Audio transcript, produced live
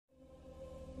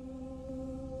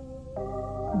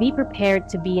Be prepared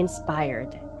to be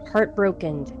inspired,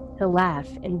 heartbroken, to laugh,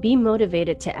 and be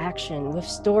motivated to action with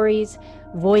stories,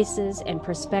 voices, and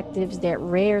perspectives that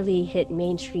rarely hit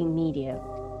mainstream media.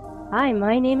 Hi,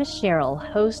 my name is Cheryl,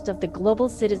 host of the Global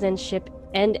Citizenship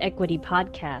and Equity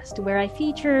podcast, where I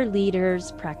feature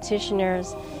leaders,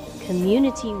 practitioners,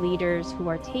 community leaders who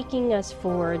are taking us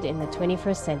forward in the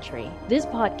 21st century. This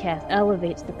podcast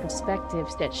elevates the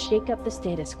perspectives that shake up the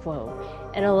status quo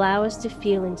and allow us to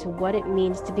feel into what it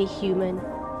means to be human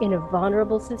in a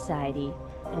vulnerable society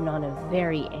and on a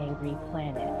very angry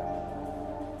planet.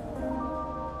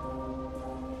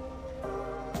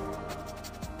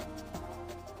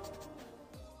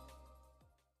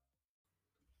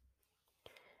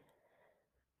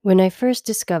 When I first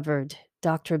discovered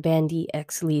Dr. Bandy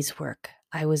X. Lee's work,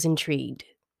 I was intrigued.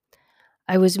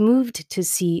 I was moved to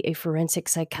see a forensic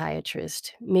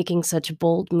psychiatrist making such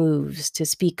bold moves to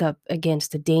speak up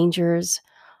against the dangers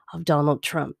of Donald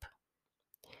Trump.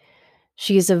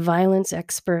 She is a violence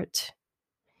expert,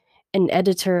 an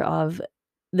editor of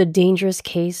The Dangerous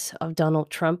Case of Donald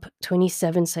Trump.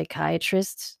 27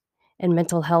 psychiatrists and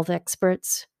mental health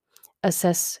experts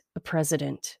assess a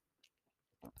president.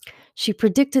 She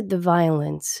predicted the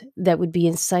violence that would be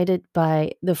incited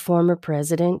by the former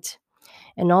president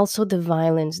and also the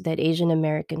violence that Asian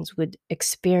Americans would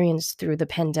experience through the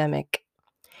pandemic.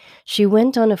 She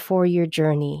went on a 4-year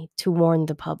journey to warn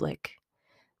the public.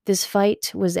 This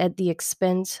fight was at the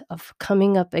expense of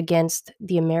coming up against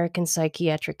the American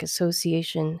Psychiatric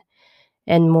Association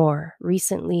and more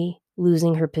recently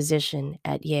losing her position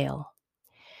at Yale.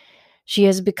 She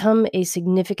has become a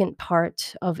significant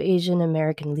part of Asian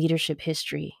American leadership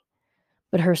history,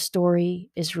 but her story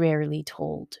is rarely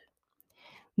told.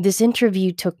 This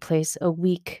interview took place a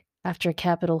week after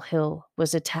Capitol Hill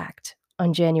was attacked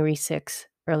on January 6th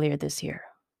earlier this year.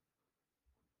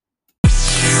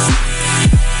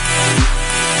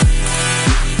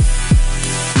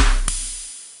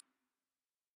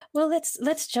 Well,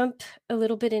 let's jump a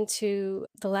little bit into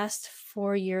the last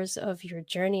 4 years of your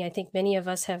journey. I think many of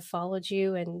us have followed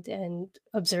you and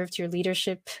observed your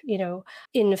leadership.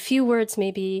 In a few words,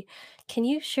 maybe, can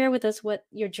you share with us what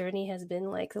your journey has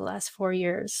been like the last 4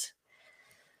 years?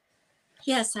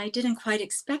 Yes, I didn't quite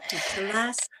expect it to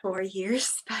last 4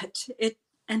 years, but it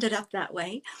ended up that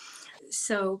way.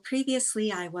 So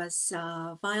previously, I was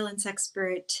a violence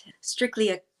expert, strictly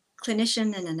a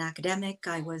clinician and an academic.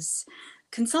 I was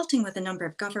consulting with a number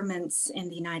of governments in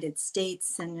the United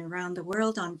States and around the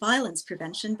world on violence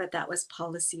prevention, but that was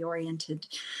policy oriented,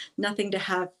 nothing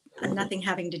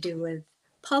having to do with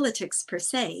politics per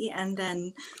se. And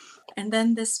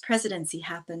then this presidency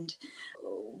happened,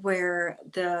 where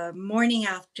the morning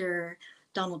after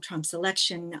Donald Trump's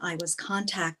election, I was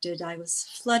contacted. I was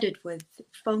flooded with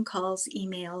phone calls,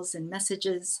 emails, and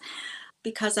messages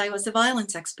because I was a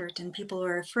violence expert and people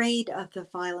were afraid of the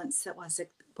violence that was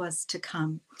to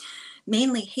come.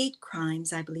 Mainly hate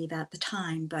crimes, I believe, at the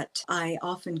time, but I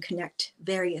often connect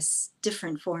various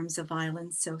different forms of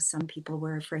violence. So some people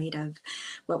were afraid of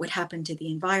what would happen to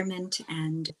the environment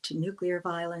and to nuclear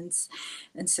violence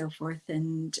and so forth.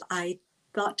 And I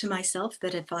thought to myself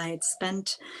that if I had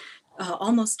spent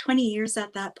almost 20 years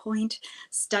at that point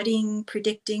studying,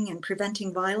 predicting, and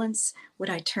preventing violence, would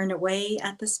I turn away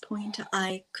at this point?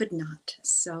 I could not.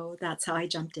 So that's how I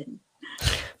jumped in.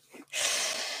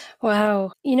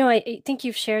 Wow. I think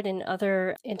you've shared in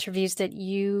other interviews that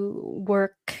you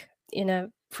work in a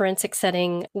forensic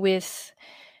setting with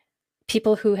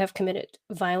people who have committed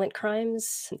violent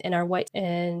crimes and are white.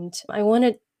 And I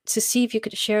wanted to see if you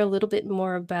could share a little bit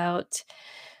more about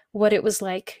what it was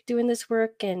like doing this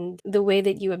work and the way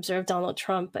that you observed Donald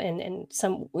Trump and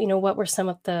some, what were some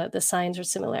of the signs or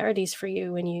similarities for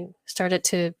you when you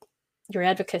started your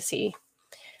advocacy?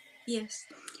 Yes.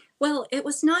 Well, it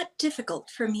was not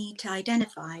difficult for me to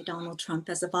identify Donald Trump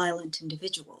as a violent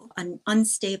individual, an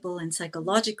unstable and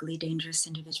psychologically dangerous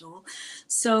individual.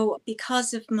 So,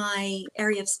 because of my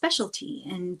area of specialty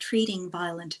in treating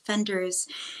violent offenders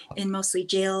in mostly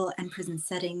jail and prison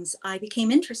settings, I became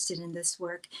interested in this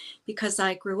work because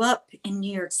I grew up in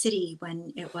New York City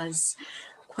when it was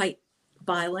quite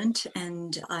violent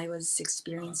and I was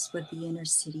experienced with the inner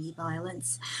city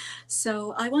violence.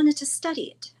 So I wanted to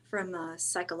study it from a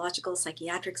psychological,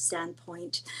 psychiatric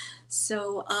standpoint.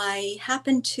 So I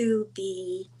happened to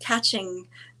be catching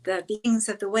the beginnings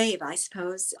of the wave, I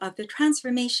suppose, of the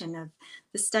transformation of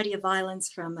the study of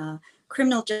violence from a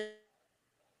criminal justice.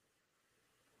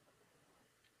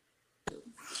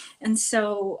 And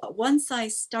so once I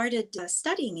started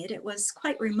studying it, it was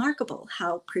quite remarkable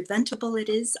how preventable it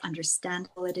is,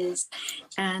 understandable it is,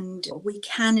 and we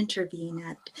can intervene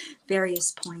at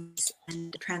various points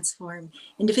and transform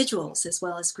individuals as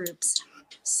well as groups.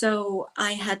 So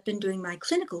I had been doing my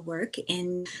clinical work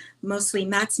in mostly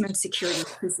maximum security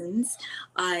prisons.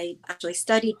 I actually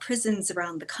studied prisons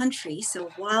around the country. So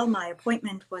while my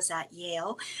appointment was at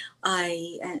Yale,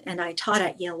 I taught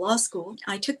at Yale Law School.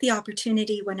 I took the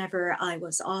opportunity whenever I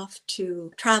was off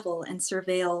to travel and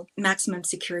surveil maximum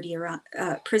security around,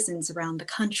 prisons around the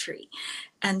country.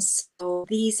 And so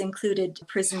these included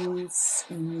prisons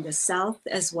in the South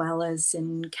as well as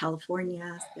in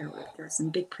California. There were some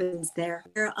big prisons there,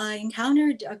 where I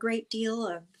encountered a great deal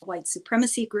of white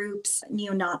supremacy groups,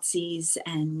 neo-Nazis,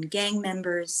 and gang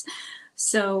members.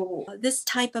 So this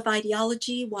type of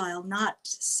ideology, while not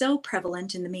so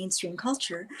prevalent in the mainstream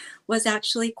culture, was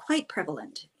actually quite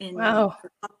prevalent in Wow.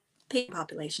 the patient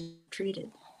population treated.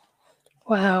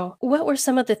 Wow. What were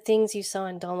some of the things you saw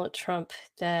in Donald Trump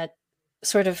that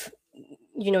sort of,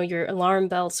 your alarm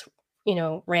bells,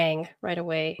 rang right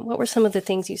away? What were some of the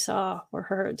things you saw or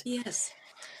heard? Yes.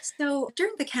 So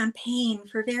during the campaign,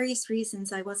 for various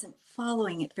reasons, I wasn't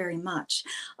following it very much.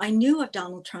 I knew of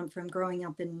Donald Trump from growing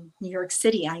up in New York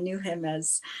City. I knew him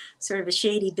as sort of a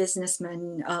shady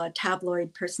businessman,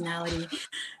 tabloid personality,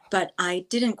 but I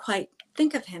didn't quite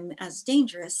think of him as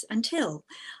dangerous until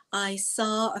I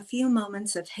saw a few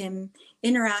moments of him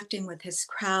interacting with his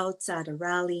crowds at a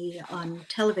rally on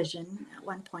television at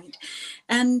one point.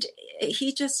 And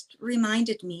he just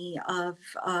reminded me of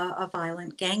a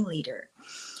violent gang leader.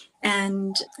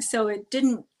 And so it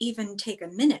didn't even take a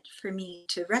minute for me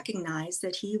to recognize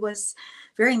that he was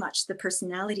very much the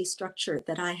personality structure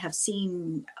that I have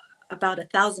seen about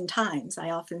 1,000 times. I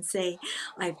often say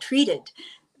I've treated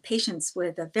patients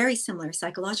with a very similar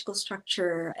psychological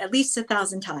structure at least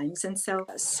 1,000 times. And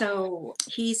so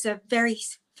he's a very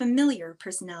familiar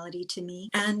personality to me.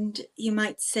 And you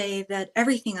might say that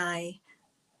everything I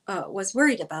was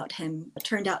worried about him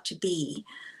turned out to be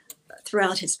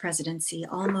throughout his presidency,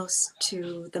 almost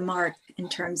to the mark in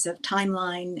terms of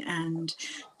timeline and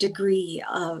degree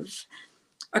of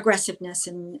aggressiveness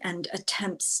and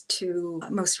attempts to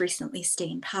most recently stay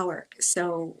in power.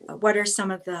 So, what are some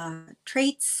of the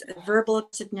traits? Verbal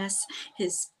aggressiveness,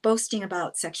 his boasting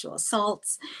about sexual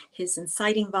assaults, his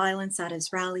inciting violence at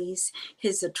his rallies,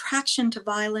 his attraction to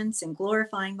violence and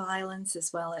glorifying violence,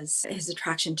 as well as his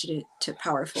attraction to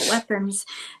powerful weapons.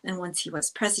 And once he was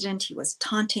president, he was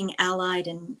taunting allied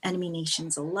and enemy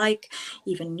nations alike,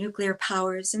 even nuclear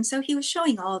powers. And so he was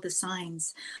showing all the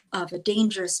signs of a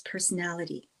dangerous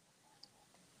personality.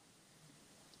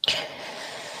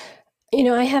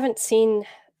 I haven't seen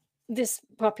this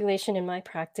population in my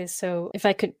practice, so if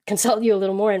I could consult you a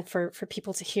little more and for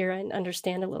people to hear and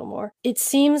understand a little more. It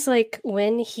seems like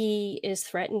when he is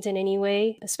threatened in any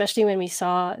way, especially when we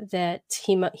saw that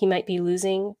he might be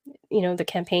losing, the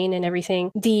campaign and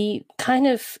everything, the kind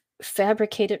of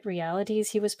fabricated realities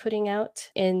he was putting out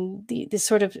and the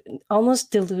sort of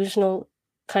almost delusional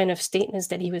kind of statements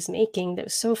that he was making that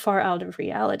was so far out of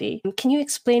reality. Can you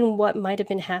explain what might have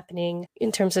been happening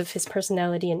in terms of his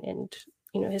personality and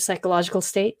his psychological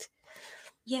state?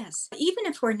 Yes, even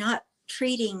if we're not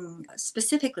treating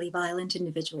specifically violent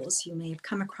individuals, you may have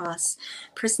come across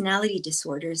personality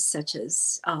disorders such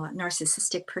as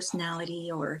narcissistic personality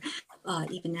or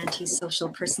even antisocial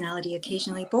personality,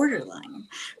 occasionally borderline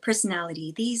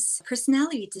personality. These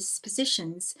personality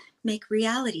dispositions make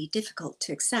reality difficult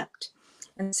to accept.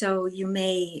 And so you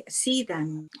may see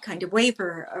them kind of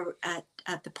waver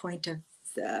at the point of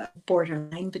the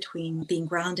borderline between being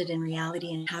grounded in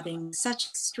reality and having such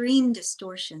extreme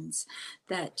distortions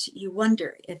that you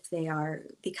wonder if they are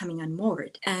becoming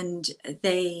unmoored. And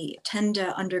they tend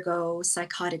to undergo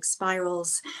psychotic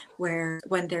spirals where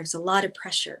when there's a lot of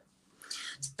pressure.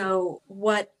 So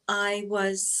what I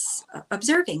was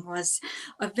observing was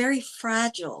a very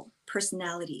fragile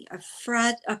personality,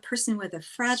 a person with a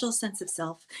fragile sense of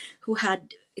self who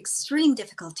had extreme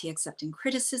difficulty accepting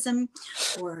criticism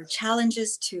or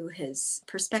challenges to his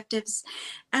perspectives.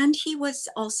 And he was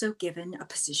also given a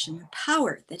position of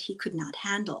power that he could not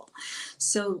handle.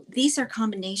 So these are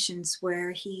combinations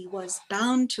where he was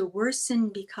bound to worsen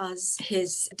because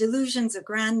his delusions of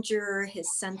grandeur,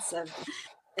 his sense of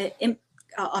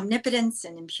omnipotence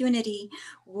and impunity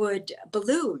would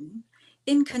balloon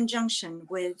in conjunction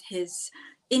with his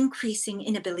increasing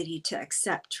inability to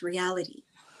accept reality.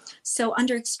 So,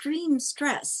 under extreme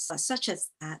stress, such as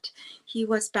that, he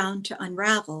was bound to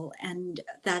unravel, and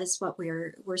that is what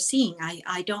we're seeing.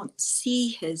 I don't see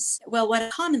his, well, what I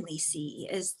commonly see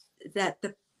is that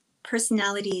the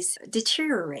personalities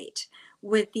deteriorate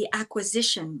with the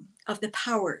acquisition of the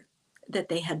power that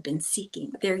they had been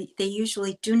seeking. They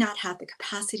usually do not have the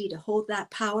capacity to hold that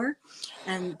power,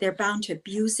 and they're bound to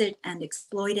abuse it and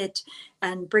exploit it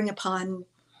and bring upon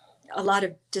a lot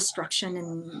of destruction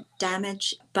and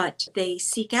damage, but they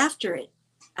seek after it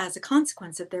as a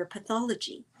consequence of their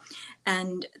pathology.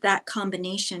 And that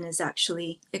combination is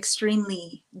actually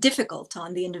extremely difficult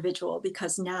on the individual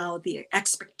because now the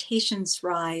expectations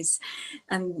rise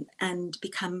and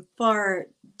become far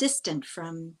distant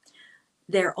from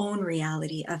their own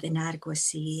reality of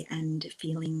inadequacy and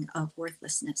feeling of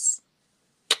worthlessness.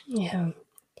 Yeah.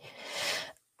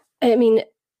 I mean,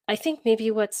 I think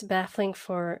maybe what's baffling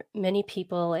for many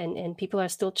people, and people are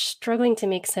still struggling to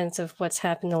make sense of what's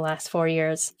happened the last 4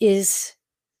 years, is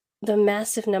the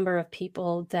massive number of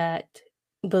people that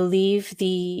believe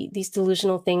these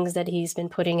delusional things that he's been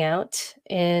putting out.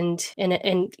 And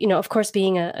of course,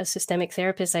 being a systemic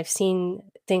therapist, I've seen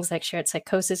things like shared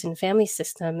psychosis in family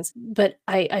systems, but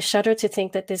I shudder to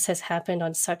think that this has happened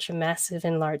on such a massive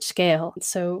and large scale.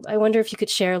 So I wonder if you could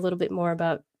share a little bit more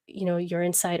about your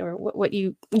insight, or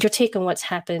your take on what's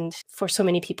happened for so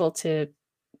many people to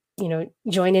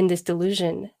join in this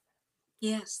delusion.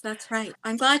 Yes, that's right.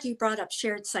 I'm glad you brought up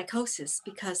shared psychosis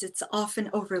because it's often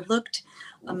overlooked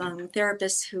among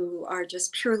therapists who are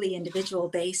just purely individual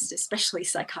based, especially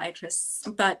psychiatrists.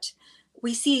 But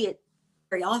we see it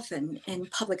very often in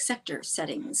public sector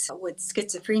settings with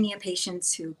schizophrenia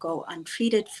patients who go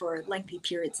untreated for lengthy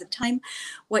periods of time.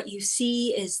 What you see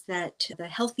is that the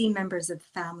healthy members of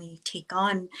the family take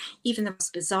on even the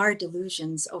most bizarre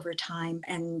delusions over time,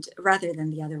 and rather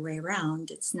than the other way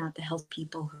around, it's not the health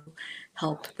people who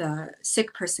help the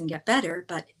sick person get better,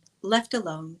 but left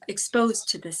alone, exposed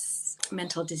to this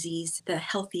mental disease, the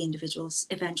healthy individuals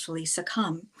eventually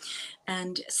succumb.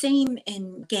 And same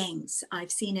in gangs.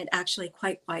 I've seen it actually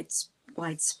quite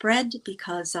widespread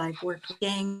because I've worked with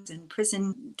gangs in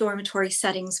prison dormitory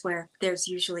settings where there's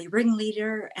usually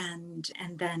ringleader, and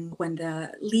then when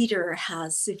the leader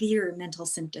has severe mental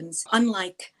symptoms,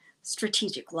 unlike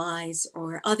strategic lies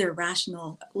or other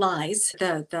rational lies,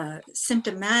 the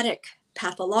symptomatic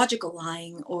pathological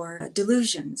lying or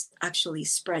delusions actually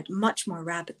spread much more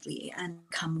rapidly and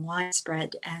become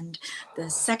widespread. And the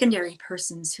secondary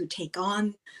persons who take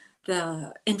on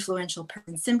the influential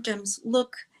person symptoms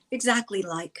look exactly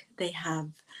like they have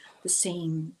the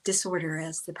same disorder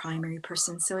as the primary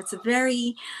person. So it's a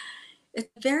very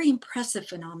impressive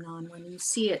phenomenon when you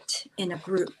see it in a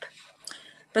group.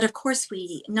 But of course,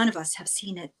 none of us have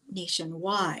seen it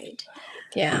nationwide.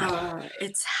 Yeah.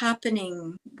 It's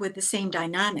happening with the same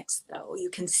dynamics, though. You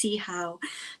can see how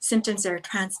symptoms are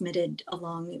transmitted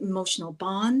along emotional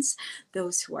bonds.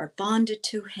 Those who are bonded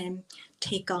to him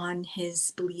take on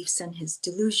his beliefs and his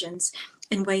delusions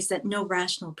in ways that no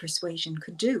rational persuasion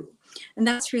could do. And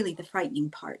that's really the frightening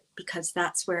part, because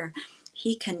that's where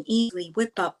he can easily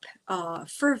whip up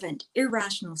fervent,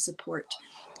 irrational support,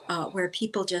 where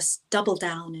people just double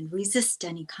down and resist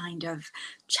any kind of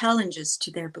challenges to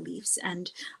their beliefs.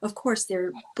 And of course,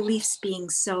 their beliefs being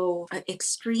so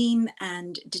extreme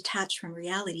and detached from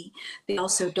reality, they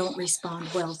also don't respond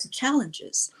well to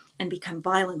challenges and become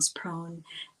violence prone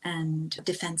and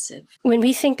defensive. When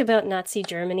we think about Nazi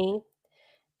Germany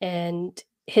and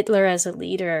Hitler as a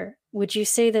leader, would you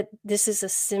say that this is a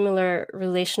similar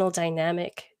relational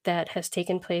dynamic that has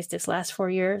taken place this last 4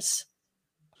 years?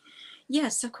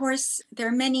 Yes, of course, there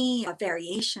are many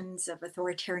variations of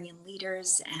authoritarian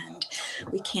leaders, and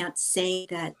we can't say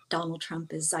that Donald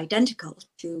Trump is identical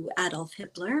to Adolf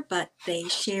Hitler, but they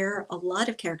share a lot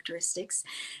of characteristics.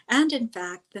 And in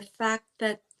fact, the fact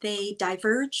that they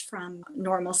diverge from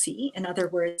normalcy, in other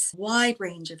words, wide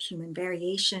range of human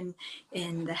variation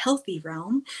in the healthy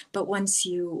realm, but once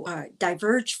you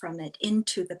diverge from it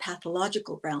into the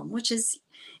pathological realm, which is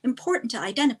important to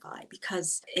identify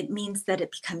because it means that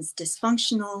it becomes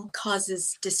dysfunctional,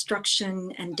 causes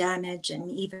destruction and damage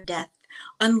and even death,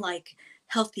 unlike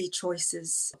healthy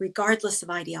choices, regardless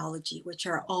of ideology, which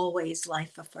are always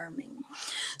life affirming.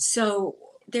 So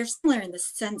they're similar in the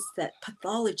sense that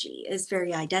pathology is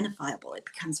very identifiable. It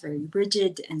becomes very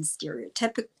rigid and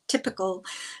stereotypical.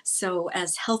 So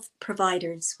as health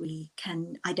providers, we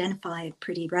can identify it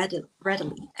pretty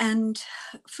readily. And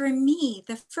for me,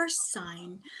 the first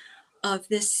sign of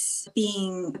this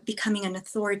becoming an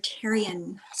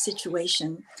authoritarian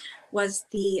situation was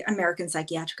the American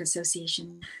Psychiatric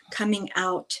Association coming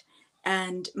out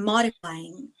and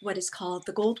modifying what is called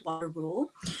the Goldwater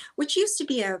Rule, which used to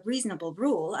be a reasonable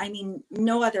rule. I mean,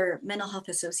 no other mental health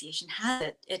association has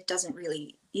it. It doesn't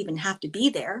really even have to be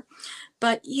there,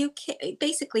 but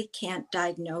basically can't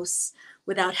diagnose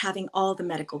without having all the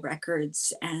medical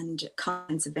records and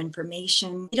kinds of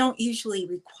information. You don't usually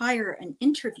require an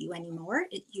interview anymore.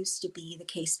 It used to be the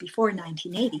case before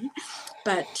 1980,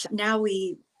 but now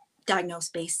we diagnose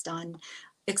based on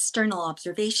external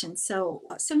observation. So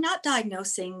not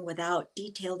diagnosing without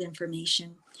detailed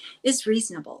information is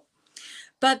reasonable.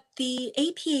 But the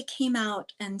APA came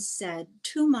out and said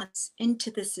 2 months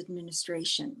into this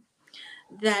administration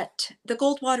that the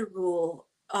Goldwater Rule,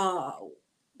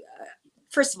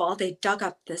 first of all, they dug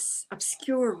up this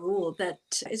obscure rule that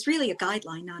is really a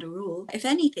guideline, not a rule. If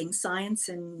anything, science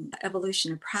and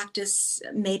evolution of practice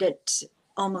made it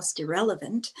almost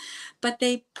irrelevant, but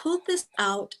they pulled this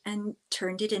out and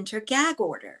turned it into a gag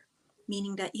order,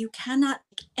 meaning that you cannot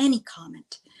make any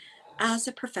comment as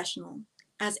a professional,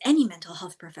 as any mental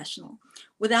health professional,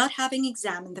 without having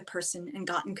examined the person and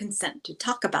gotten consent to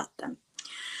talk about them.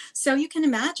 So you can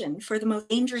imagine, for the most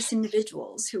dangerous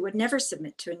individuals who would never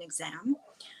submit to an exam,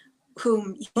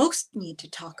 whom you most need to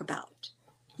talk about,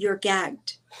 you're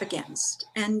gagged against.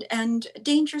 And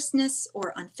dangerousness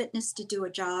or unfitness to do a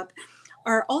job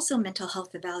are also mental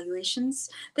health evaluations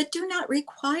that do not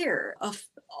require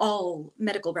all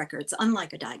medical records,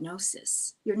 unlike a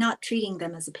diagnosis. You're not treating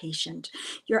them as a patient.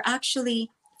 You're actually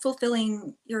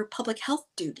fulfilling your public health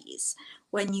duties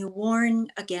when you warn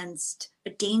against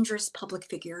a dangerous public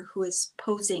figure who is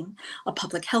posing a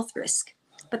public health risk.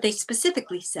 But they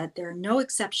specifically said there are no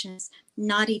exceptions,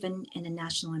 not even in a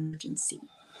national emergency.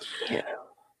 Yeah.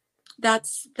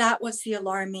 That was the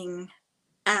alarming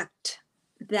act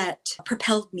that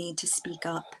propelled me to speak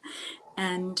up.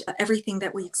 And everything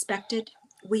that we expected,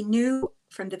 we knew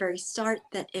from the very start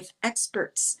that if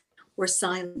experts were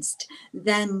silenced,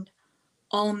 then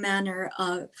all manner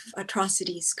of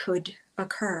atrocities could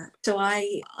occur. So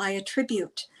I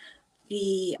attribute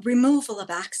the removal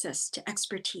of access to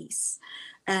expertise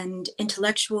and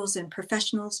intellectuals and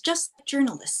professionals, just like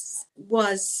journalists,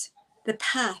 was the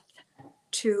path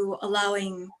to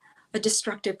allowing a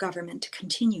destructive government to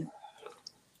continue.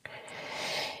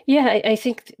 Yeah, I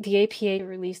think the APA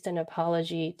released an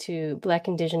apology to Black,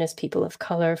 Indigenous people of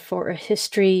color for a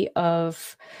history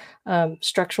of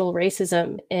structural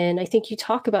racism. And I think you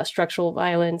talk about structural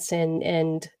violence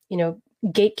and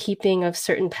gatekeeping of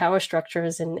certain power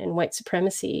structures and white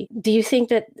supremacy. Do you think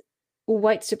that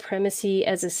white supremacy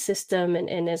as a system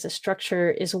and as a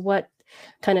structure is what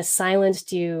kind of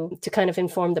silenced you to kind of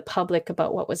inform the public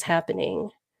about what was happening?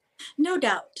 No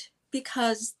doubt,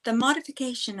 because the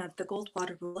modification of the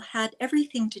Goldwater Rule had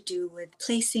everything to do with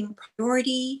placing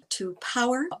priority to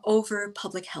power over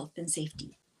public health and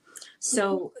safety.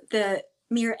 So the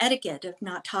mere etiquette of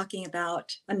not talking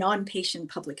about a non-patient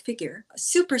public figure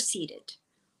superseded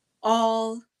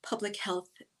all public health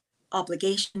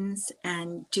obligations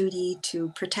and duty to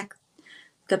protect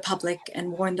the public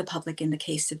and warn the public in the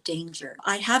case of danger.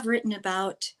 I have written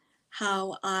about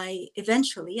how I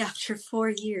eventually, after 4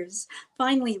 years,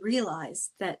 finally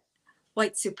realized that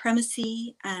white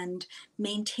supremacy and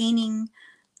maintaining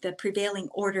the prevailing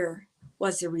order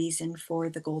was the reason for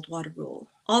the Goldwater Rule.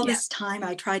 All this time,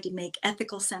 I tried to make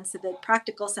ethical sense of it,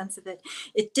 practical sense of it.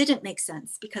 It didn't make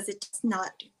sense because it does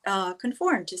not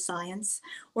conform to science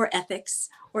or ethics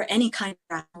or any kind of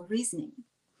rational reasoning.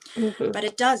 Mm-hmm. But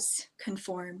it does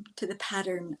conform to the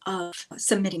pattern of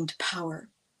submitting to power.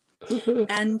 Mm-hmm.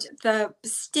 And the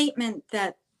statement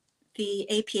that the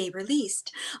APA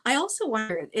released, I also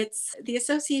wonder, the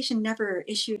association never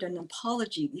issued an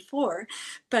apology before,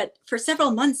 but for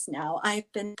several months now,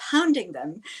 I've been pounding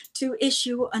them to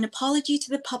issue an apology to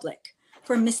the public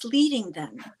for misleading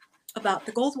them about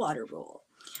the Goldwater Rule,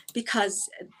 because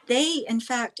they, in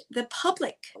fact, the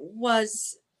public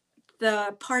was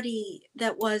the party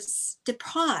that was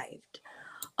deprived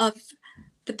of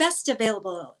the best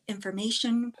available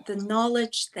information, the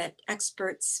knowledge that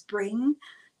experts bring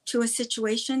to a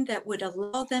situation that would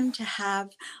allow them to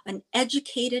have an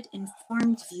educated,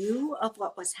 informed view of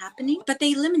what was happening. But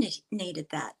they eliminated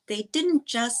that. They didn't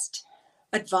just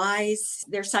advise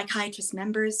their psychiatrist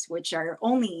members, which are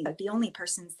the only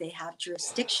persons they have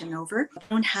jurisdiction over,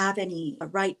 don't have any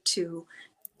right to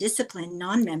discipline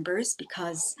non-members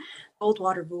because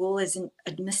Goldwater Rule isn't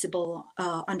admissible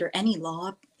under any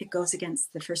law. It goes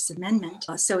against the First Amendment,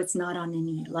 so it's not on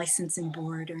any licensing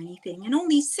board or anything. And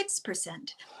only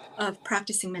 6% of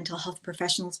practicing mental health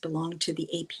professionals belong to the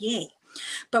APA.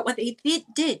 But what they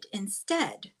did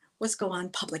instead was go on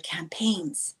public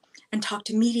campaigns and talk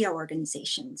to media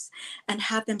organizations and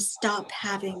have them stop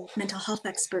having mental health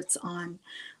experts on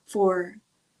for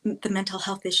the mental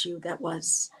health issue that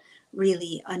was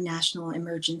really a national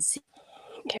emergency.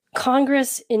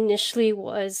 Congress initially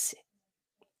was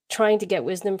trying to get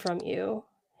wisdom from you,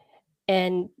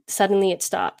 and suddenly it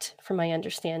stopped, from my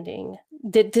understanding.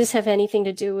 Did this have anything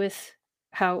to do with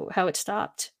how it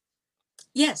stopped?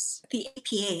 Yes, the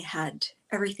APA had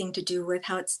everything to do with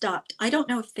how it stopped. I don't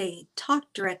know if they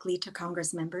talked directly to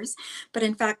Congress members, but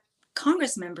in fact,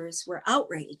 Congress members were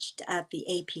outraged at the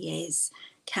APA's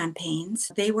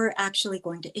campaigns. They were actually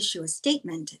going to issue a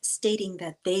statement stating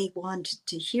that they wanted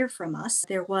to hear from us.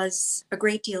 There was a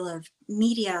great deal of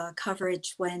media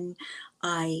coverage when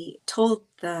I told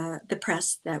the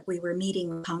press that we were meeting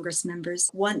with Congress members.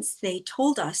 Once they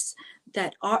told us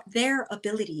that their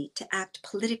ability to act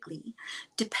politically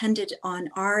depended on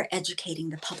our educating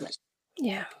the public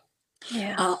Yeah.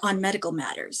 Yeah. on medical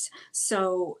matters.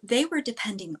 So they were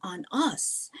depending on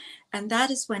us. And that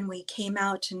is when we came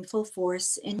out in full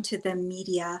force into the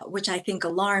media, which I think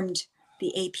alarmed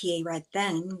the APA right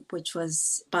then, which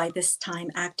was by this time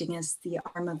acting as the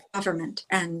arm of government.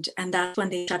 And that's when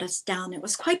they shut us down. It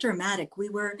was quite dramatic. We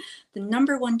were the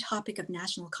number one topic of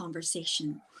national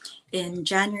conversation in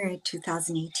January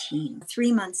 2018,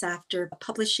 3 months after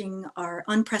publishing our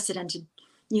unprecedented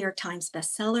New York Times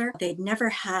bestseller. They'd never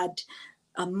had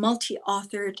a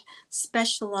multi-authored,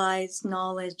 specialized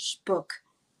knowledge book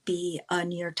be a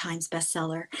New York Times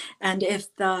bestseller. And it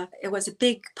was a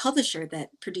big publisher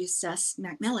that produced us,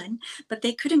 Macmillan, but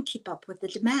they couldn't keep up with the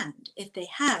demand. If they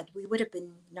had, we would have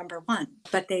been number one.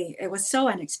 But it was so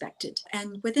unexpected.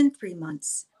 And within 3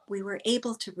 months, we were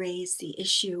able to raise the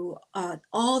issue.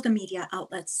 All the media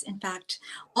outlets, in fact,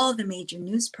 all the major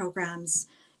news programs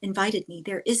invited me.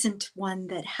 There isn't one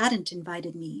that hadn't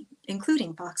invited me,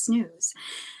 including Fox News.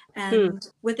 And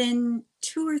within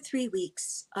 2 or 3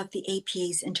 weeks of the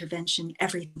APA's intervention,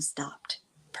 everything stopped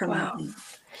Wow. permanently.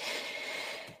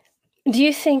 Do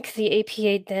you think the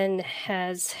APA then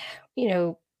has,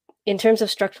 in terms of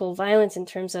structural violence, in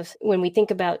terms of when we think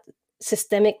about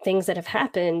systemic things that have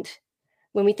happened,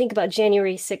 when we think about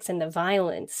January 6th and the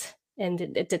violence and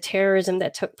the terrorism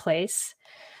that took place,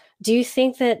 do you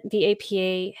think that the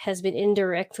APA has been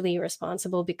indirectly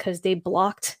responsible because they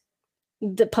blocked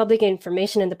the public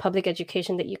information and the public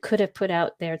education that you could have put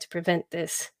out there to prevent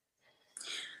this?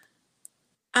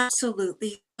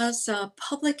 Absolutely. As a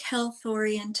public health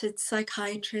oriented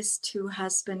psychiatrist who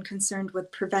has been concerned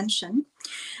with prevention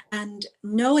and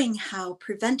knowing how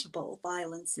preventable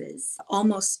violence is,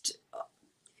 almost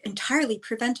entirely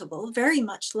preventable, very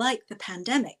much like the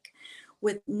pandemic.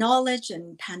 With knowledge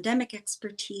and pandemic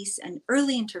expertise and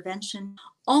early intervention,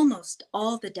 almost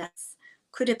all the deaths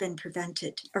could have been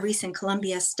prevented. A recent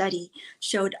Columbia study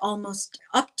showed almost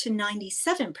up to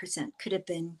 97% could have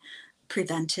been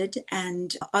prevented,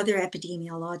 and other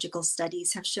epidemiological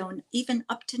studies have shown even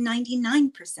up to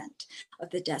 99%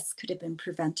 of the deaths could have been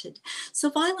prevented. So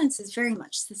violence is very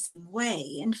much the same way.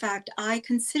 In fact, I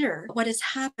consider what has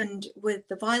happened with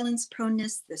the violence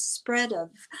proneness, the spread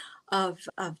of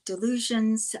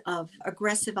delusions, of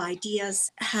aggressive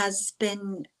ideas, has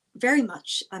been very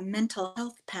much a mental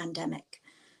health pandemic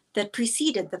that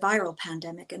preceded the viral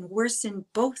pandemic and worsened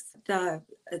both the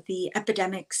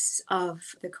epidemics of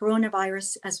the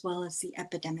coronavirus as well as the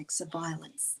epidemics of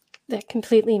violence. That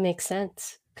completely makes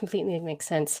sense. Completely makes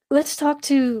sense. Let's talk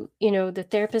to, the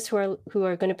therapists who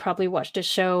are going to probably watch the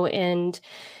show, and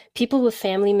people with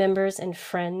family members and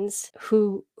friends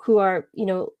who are,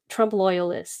 Trump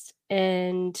loyalists,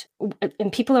 and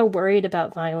people are worried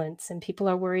about violence, and people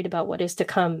are worried about what is to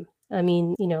come. I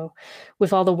mean,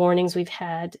 with all the warnings we've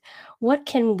had, what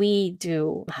can we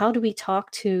do? How do we talk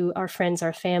to our friends,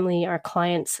 our family, our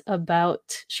clients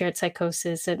about shared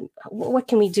psychosis, and what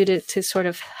can we do to sort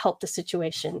of help the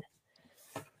situation?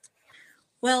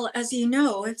 Well, as you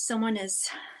know, if someone is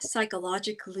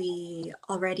psychologically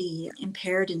already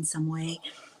impaired in some way,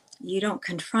 you don't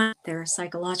confront their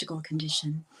psychological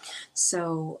condition.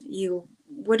 So you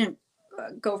wouldn't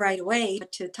go right away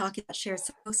to talk about shared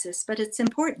psychosis, but it's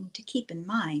important to keep in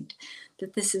mind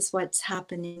that this is what's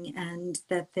happening and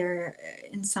that they're,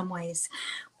 in some ways,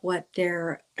 what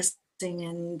they're assessing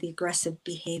and the aggressive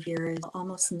behavior is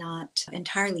almost not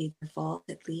entirely their fault,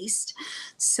 at least.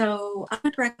 So I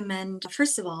would recommend,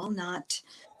 first of all, not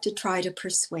to try to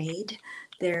persuade.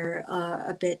 They're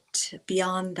a bit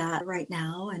beyond that right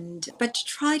now, but to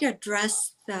try to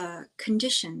address the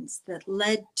conditions that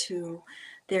led to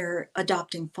their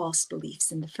adopting false beliefs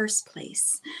in the first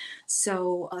place.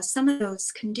 So some of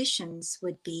those conditions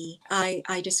would be,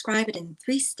 I describe it in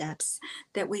 3 steps,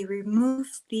 that we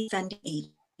remove the offending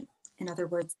agent. In other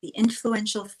words, the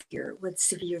influential figure with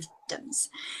severe symptoms.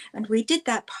 And we did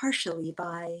that partially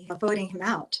by voting him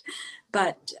out,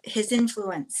 but his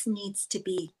influence needs to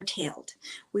be curtailed.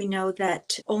 We know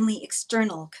that only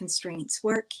external constraints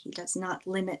work. He does not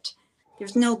limit,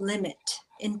 there's no limit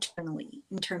internally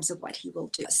in terms of what he will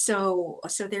do. So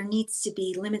there needs to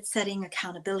be limit setting,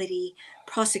 accountability,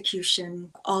 prosecution,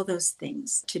 all those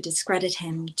things to discredit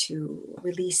him, to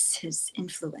release his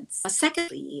influence.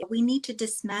 Secondly, we need to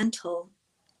dismantle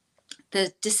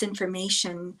the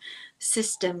disinformation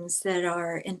systems that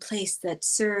are in place that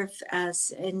serve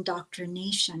as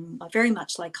indoctrination, very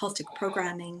much like cultic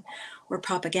programming or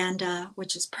propaganda,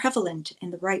 which is prevalent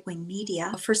in the right-wing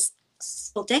media. For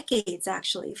several decades,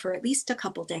 actually, for at least a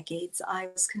couple decades, I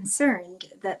was concerned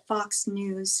that Fox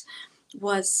News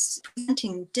was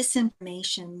presenting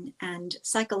disinformation and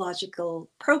psychological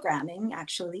programming,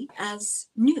 actually, as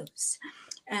news.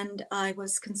 And I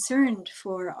was concerned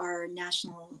for our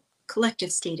national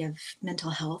collective state of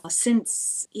mental health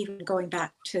since even going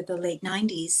back to the late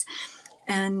 90s.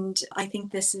 And I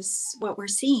think this is what we're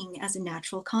seeing as a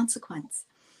natural consequence.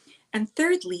 And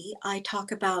thirdly, I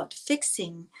talk about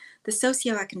fixing the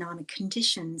socioeconomic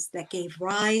conditions that gave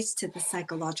rise to the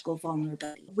psychological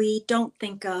vulnerability. We don't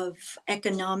think of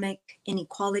economic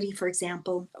inequality, for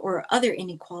example, or other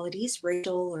inequalities,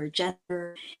 racial or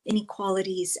gender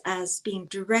inequalities, as being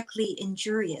directly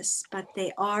injurious, but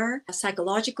they are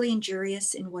psychologically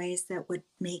injurious in ways that would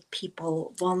make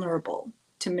people vulnerable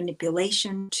to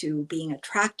manipulation, to being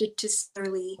attracted to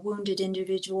severely wounded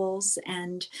individuals.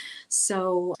 And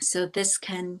so this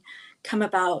can come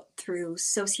about through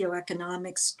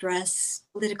socioeconomic stress,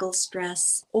 political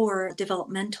stress, or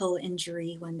developmental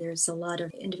injury when there's a lot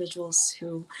of individuals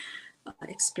who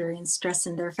experience stress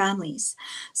in their families.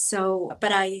 So,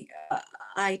 but I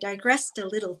digressed a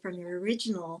little from your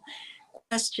original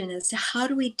question as to how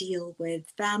do we deal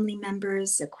with family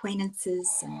members,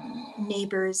 acquaintances, and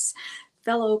neighbors,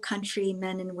 fellow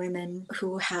countrymen and women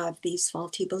who have these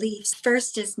faulty beliefs.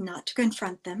 First is not to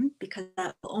confront them, because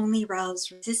that will only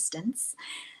rouse resistance.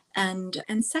 And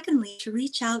secondly, to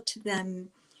reach out to them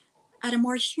at a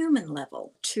more human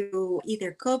level, to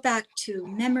either go back to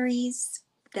memories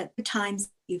that the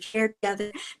times you've shared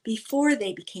together before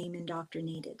they became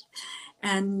indoctrinated.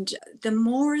 And the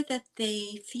more that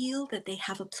they feel that they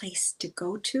have a place to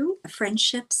go to,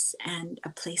 friendships and a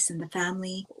place in the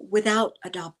family without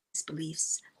adopting these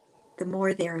beliefs, the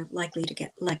more they're likely to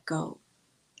get let go,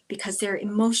 because they're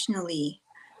emotionally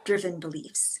driven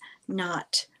beliefs,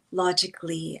 not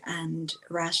logically and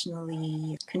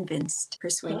rationally convinced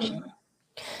persuasion.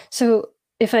 So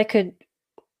if I could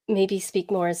maybe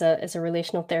speak more as a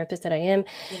relational therapist that I am,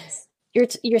 Yes.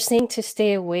 you're saying to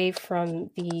stay away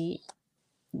from the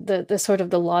sort of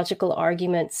the logical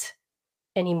arguments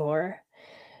anymore,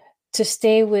 to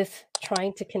stay with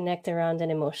trying to connect around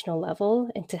an emotional level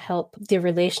and to help the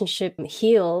relationship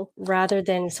heal rather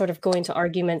than sort of go into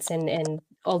arguments and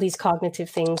all these cognitive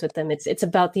things with them. It's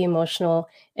about the emotional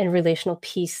and relational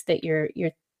piece that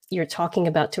you're talking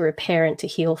about to repair and to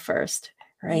heal first,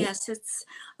 right? Yes, it's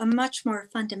a much more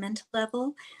fundamental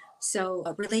level. So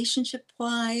relationship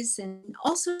wise and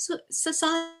also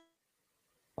society.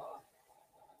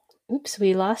 Oops,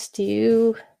 we lost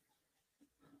you.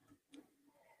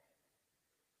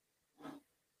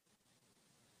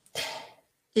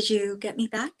 Did you get me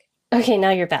back? Okay,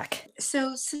 now you're back.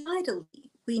 So societally,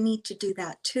 we need to do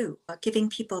that too, giving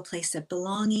people a place of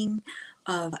belonging,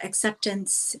 of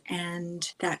acceptance,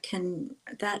 and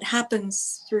that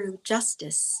happens through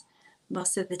justice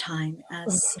most of the time.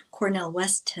 As Cornel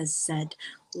West has said,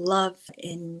 love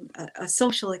in a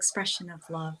social expression of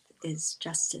love is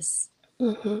justice,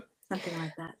 Mm-hmm. something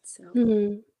like that.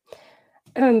 So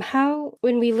How,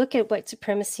 when we look at white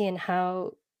supremacy and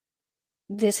how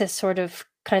this has sort of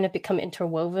kind of become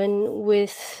interwoven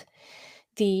with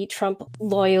the Trump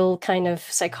loyal kind of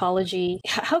psychology,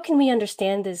 how can we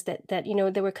understand this, that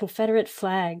there were Confederate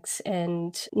flags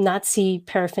and Nazi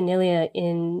paraphernalia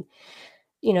in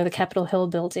the Capitol Hill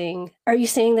building? Are you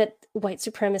saying that white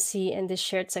supremacy and this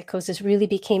shared psychosis really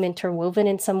became interwoven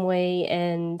in some way,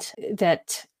 and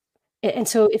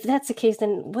so if that's the case,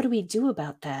 then what do we do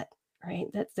about that? Right?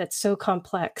 That's so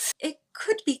complex. it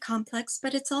could be complex,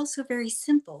 but it's also very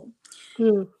simple,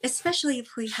 Hmm. especially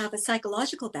if we have a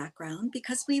psychological background,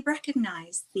 because we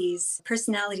recognize these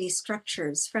personality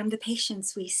structures from the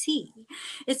patients we see.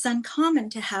 It's uncommon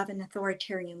to have an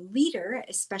authoritarian leader,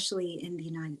 especially in the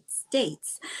United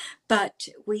States, but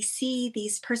we see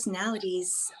these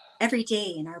personalities every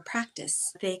day in our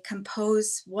practice. They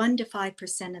compose 1 to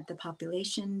 5% of the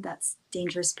population. That's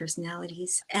dangerous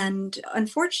personalities. And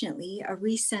unfortunately, a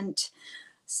recent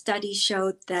studies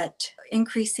showed that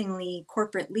increasingly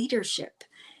corporate leadership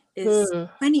is Mm.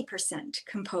 20%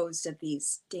 composed of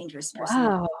these dangerous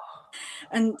personalities. Wow.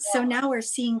 And so now we're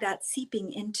seeing that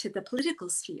seeping into the political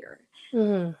sphere,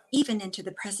 Mm. even into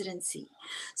the presidency.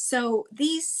 So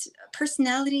these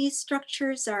personality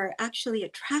structures are actually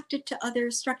attracted to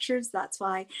other structures. That's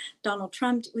why Donald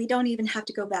Trump, we don't even have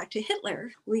to go back to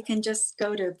Hitler. We can just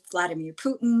go to Vladimir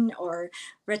Putin or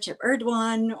Recep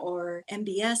Erdogan or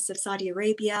MBS of Saudi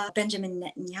Arabia, Benjamin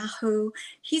Netanyahu.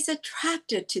 He's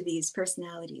attracted to these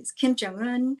personalities. Kim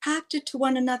Jong-un, attracted to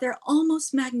one another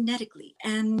almost magnetically.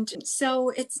 And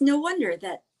so it's no wonder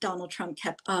that Donald Trump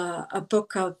kept a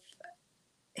book of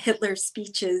Hitler's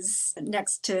speeches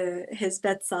next to his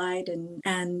bedside,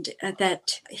 and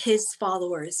that his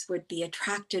followers would be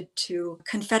attracted to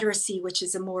Confederacy, which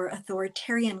is a more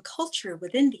authoritarian culture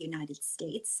within the United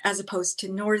States, as opposed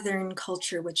to Northern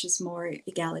culture, which is more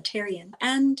egalitarian,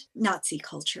 and Nazi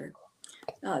culture.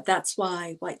 That's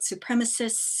why white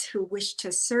supremacists who wish to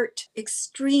assert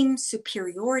extreme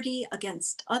superiority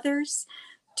against others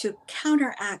to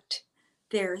counteract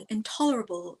their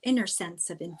intolerable inner sense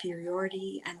of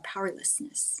inferiority and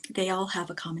powerlessness. They all have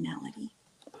a commonality.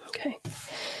 Okay.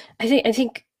 I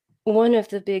think one of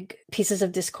the big pieces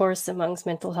of discourse amongst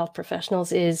mental health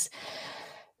professionals is,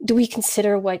 do we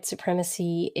consider white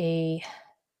supremacy a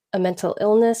mental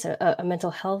illness, a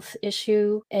mental health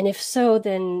issue? And if so,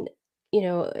 then, you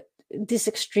know, this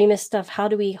extremist stuff, how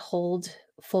do we hold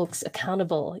folks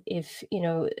accountable? If,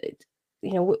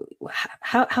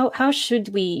 how should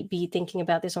we be thinking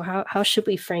about this, or how should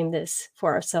we frame this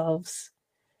for ourselves?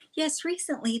 Yes,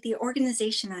 recently the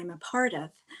organization I'm a part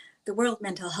of, the World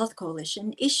Mental Health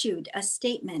Coalition, issued a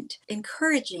statement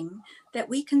encouraging that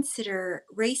we consider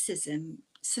racism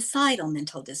societal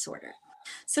mental disorder.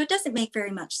 So it doesn't make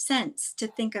very much sense to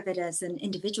think of it as an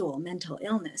individual mental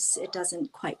illness. It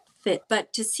doesn't quite fit.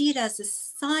 But to see it as a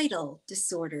societal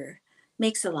disorder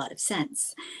makes a lot of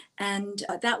sense. And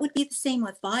that would be the same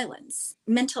with violence.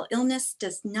 Mental illness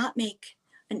does not make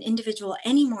an individual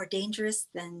any more dangerous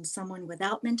than someone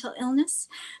without mental illness.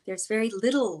 There's very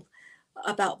little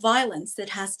about violence that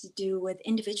has to do with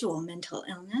individual mental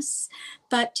illness,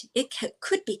 but it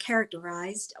could be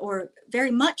characterized, or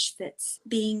very much fits,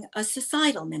 being a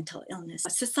societal mental illness.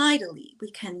 Societally,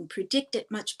 we can predict it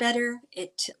much better.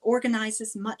 It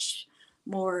organizes much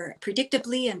more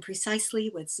predictably and precisely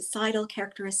with societal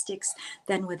characteristics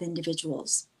than with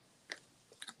individuals.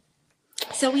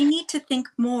 So we need to think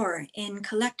more in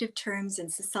collective terms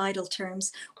and societal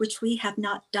terms, which we have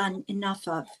not done enough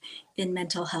of in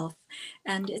mental health.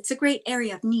 And it's a great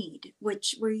area of need,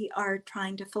 which we are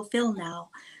trying to fulfill now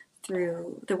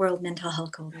through the World Mental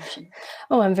Health Coalition.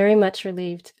 Oh, I'm very much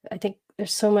relieved. I think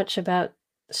there's so much about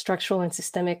structural and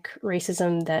systemic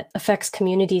racism that affects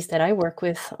communities that I work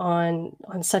with on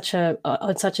such a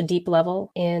deep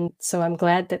level. And so I'm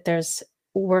glad that there's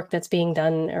work that's being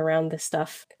done around this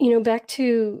stuff. Back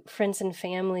to friends and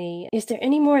family, is there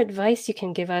any more advice you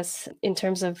can give us in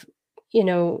terms of,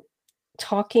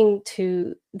 talking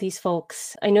to these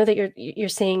folks? I know that you're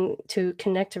saying to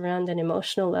connect around an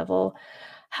emotional level.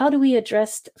 How do we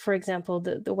address, for example,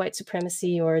 the white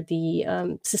supremacy or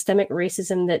the systemic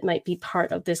racism that might be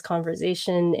part of this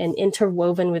conversation and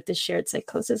interwoven with the shared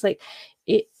psychosis? Like,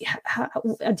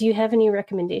 do you have any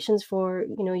recommendations for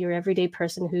your everyday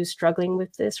person who's struggling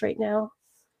with this right now?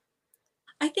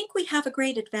 I think we have a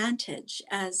great advantage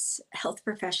as health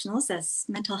professionals, as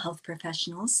mental health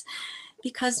professionals,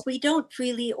 because we don't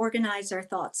really organize our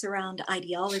thoughts around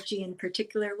ideology in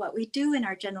particular. What we do in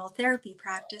our general therapy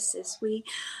practice is we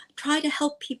try to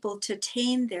help people to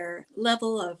attain their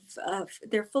level of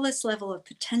their fullest level of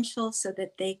potential so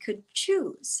that they could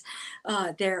choose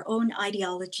their own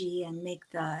ideology and make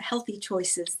the healthy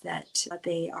choices that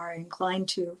they are inclined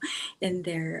to in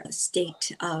their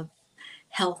state of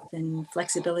health and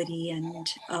flexibility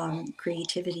and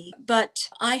creativity. But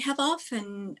I have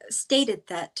often stated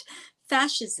that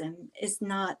fascism is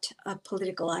not a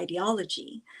political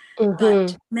ideology, but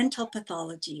Mm-hmm. mental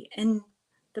pathology in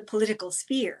the political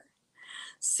sphere.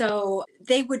 So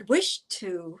they would wish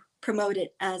to promote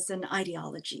it as an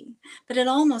ideology, but it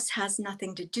almost has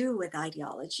nothing to do with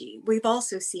ideology. We've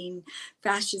also seen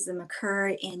fascism occur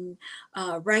in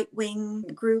right-wing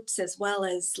groups as well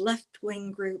as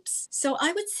left-wing groups. So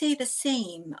I would say the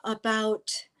same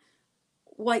about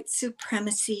white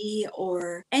supremacy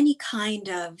or any kind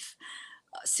of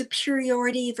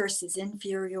superiority versus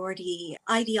inferiority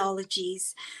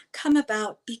ideologies come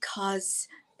about because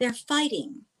they're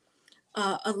fighting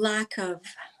a lack of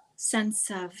sense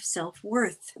of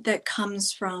self-worth that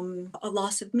comes from a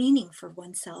loss of meaning for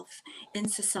oneself in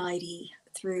society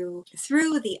through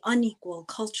the unequal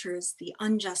cultures, the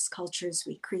unjust cultures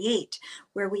we create,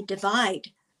 where we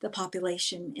divide the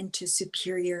population into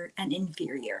superior and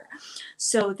inferior,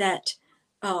 so that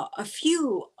a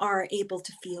few are able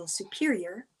to feel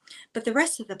superior, but the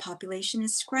rest of the population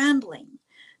is scrambling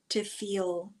to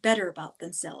feel better about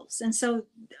themselves. And so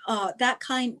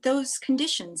those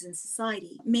conditions in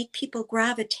society make people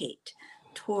gravitate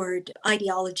toward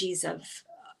ideologies of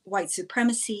white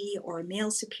supremacy or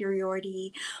male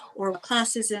superiority or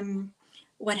classism,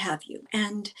 what have you.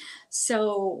 And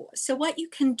so what you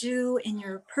can do in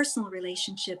your personal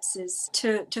relationships is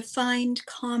to find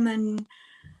common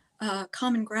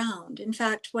ground. In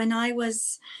fact, when I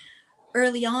was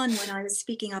early on, when I was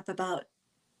speaking up about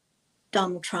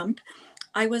Donald Trump,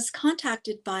 I was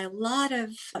contacted by a lot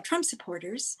of Trump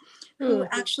supporters who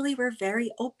actually were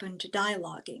very open to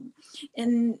dialoguing.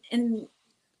 In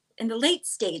the late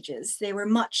stages, they were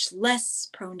much less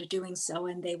prone to doing so,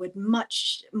 and they would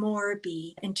much more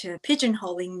be into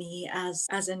pigeonholing me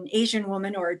as an Asian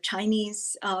woman or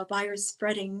Chinese virus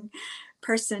spreading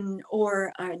person,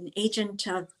 or an agent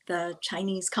of the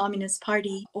Chinese Communist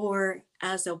Party, or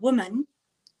as a woman.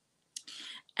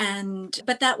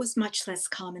 But that was much less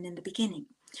common in the beginning.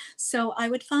 So I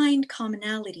would find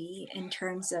commonality in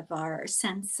terms of our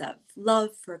sense of love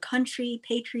for country,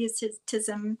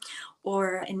 patriotism,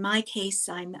 or in my case,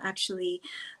 I'm actually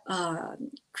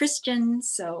Christian,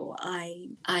 so I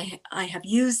have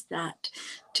used that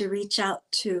to reach out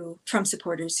to Trump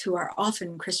supporters who are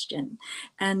often Christian,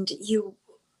 and you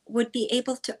would be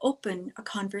able to open a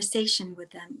conversation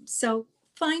with them. So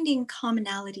finding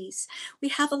commonalities. We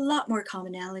have a lot more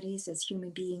commonalities as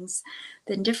human beings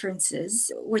than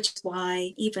differences, which is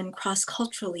why even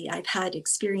cross-culturally, I've had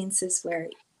experiences where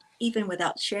even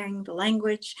without sharing the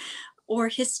language or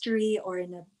history, or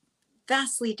in a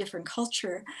vastly different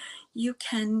culture, you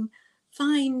can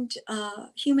find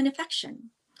human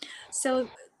affection. So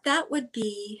that would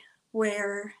be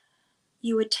where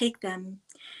you would take them.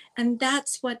 And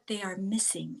that's what they are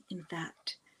missing, in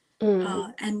fact.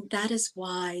 And that is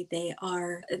why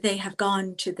they have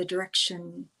gone to the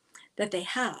direction that they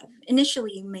have.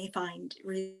 Initially, you may find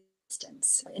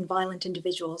resistance in violent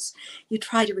individuals. You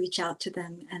try to reach out to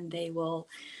them, and they will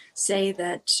say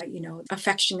that,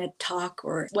 affectionate talk,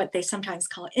 or what they sometimes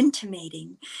call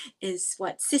intimating, is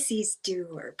what sissies do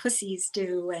or pussies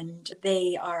do, and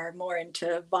they are more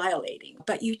into violating.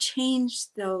 But you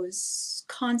change those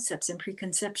concepts and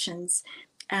preconceptions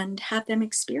and have them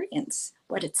experience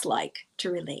what it's like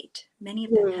to relate. Many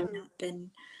of them have not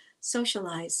been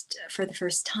socialized for the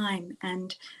first time.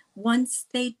 And once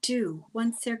they do,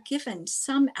 once they're given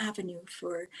some avenue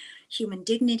for human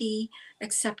dignity,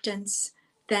 acceptance,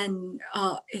 then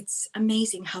it's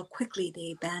amazing how quickly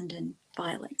they abandon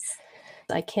violence.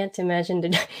 I can't imagine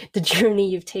the journey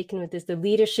you've taken with this, the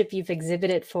leadership you've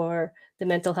exhibited for the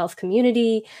mental health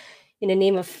community in the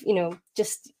name of,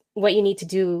 just what you need to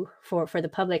do for the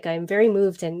public. I'm very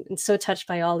moved and so touched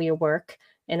by all your work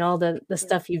and all the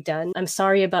stuff you've done. I'm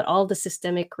sorry about all the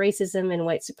systemic racism and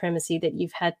white supremacy that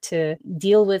you've had to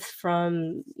deal with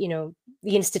from,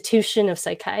 the institution of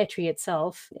psychiatry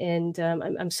itself. And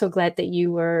I'm so glad that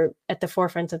you were at the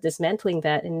forefront of dismantling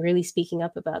that and really speaking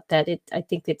up about that. I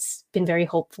think it's been very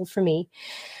hopeful for me.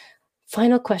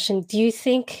 Final question. Do you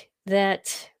think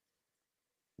that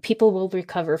people will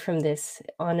recover from this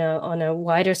on a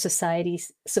wider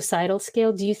societal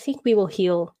scale? Do you think we will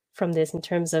heal from this in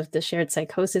terms of the shared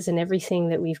psychosis and everything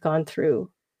that we've gone through?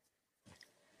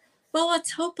 Well,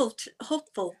 what's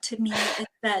hopeful to me is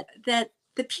that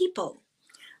the people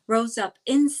rose up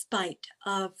in spite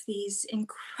of these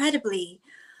incredibly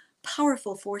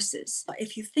powerful forces.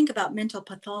 If you think about mental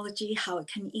pathology, how it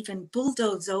can even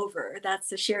bulldoze over, that's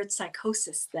the shared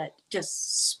psychosis that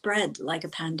just spread like a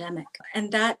pandemic.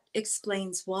 And that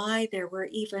explains why there were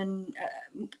even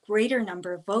a greater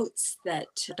number of votes that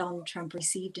Donald Trump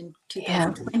received in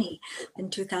 2020 than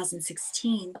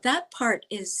 2016. That part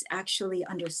is actually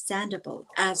understandable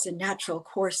as a natural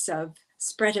course of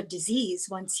spread of disease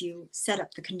once you set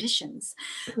up the conditions.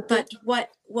 But what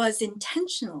was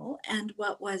intentional and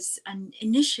what was an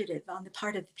initiative on the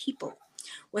part of the people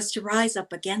was to rise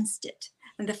up against it.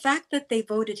 And the fact that they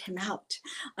voted him out,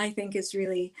 I think, is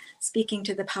really speaking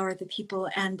to the power of the people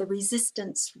and the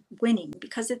resistance winning,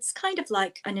 because it's kind of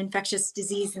like an infectious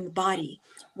disease in the body,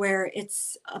 where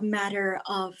it's a matter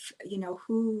of,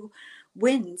 who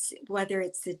wins, whether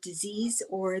it's the disease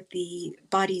or the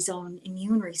body's own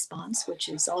immune response, which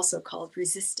is also called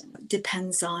resistance.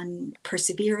 Depends on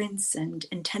perseverance and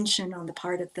intention on the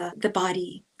part of the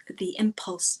body, the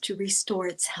impulse to restore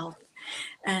its health.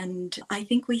 And I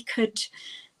think we could,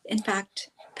 in fact,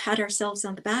 pat ourselves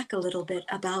on the back a little bit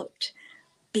about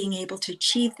being able to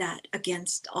achieve that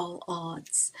against all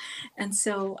odds. And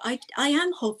so I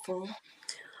am hopeful.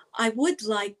 I would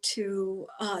like to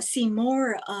see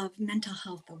more of mental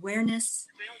health awareness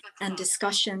and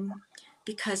discussion,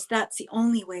 because that's the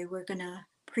only way we're going to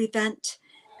prevent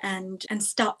and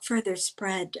stop further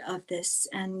spread of this.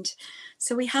 And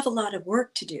so we have a lot of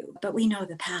work to do, but we know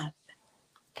the path.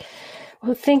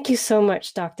 Well, thank you so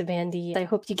much, Dr. Bandy. I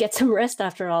hope you get some rest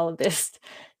after all of this.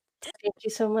 Thank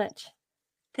you so much.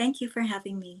 Thank you for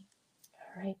having me.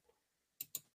 All right.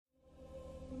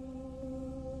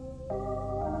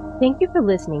 Thank you for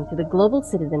listening to the Global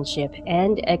Citizenship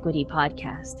and Equity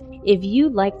Podcast. If you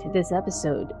liked this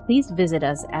episode, please visit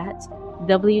us at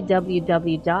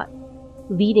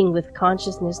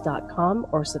www.leadingwithconsciousness.com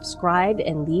or subscribe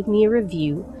and leave me a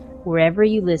review wherever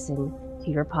you listen to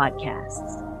your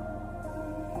podcasts.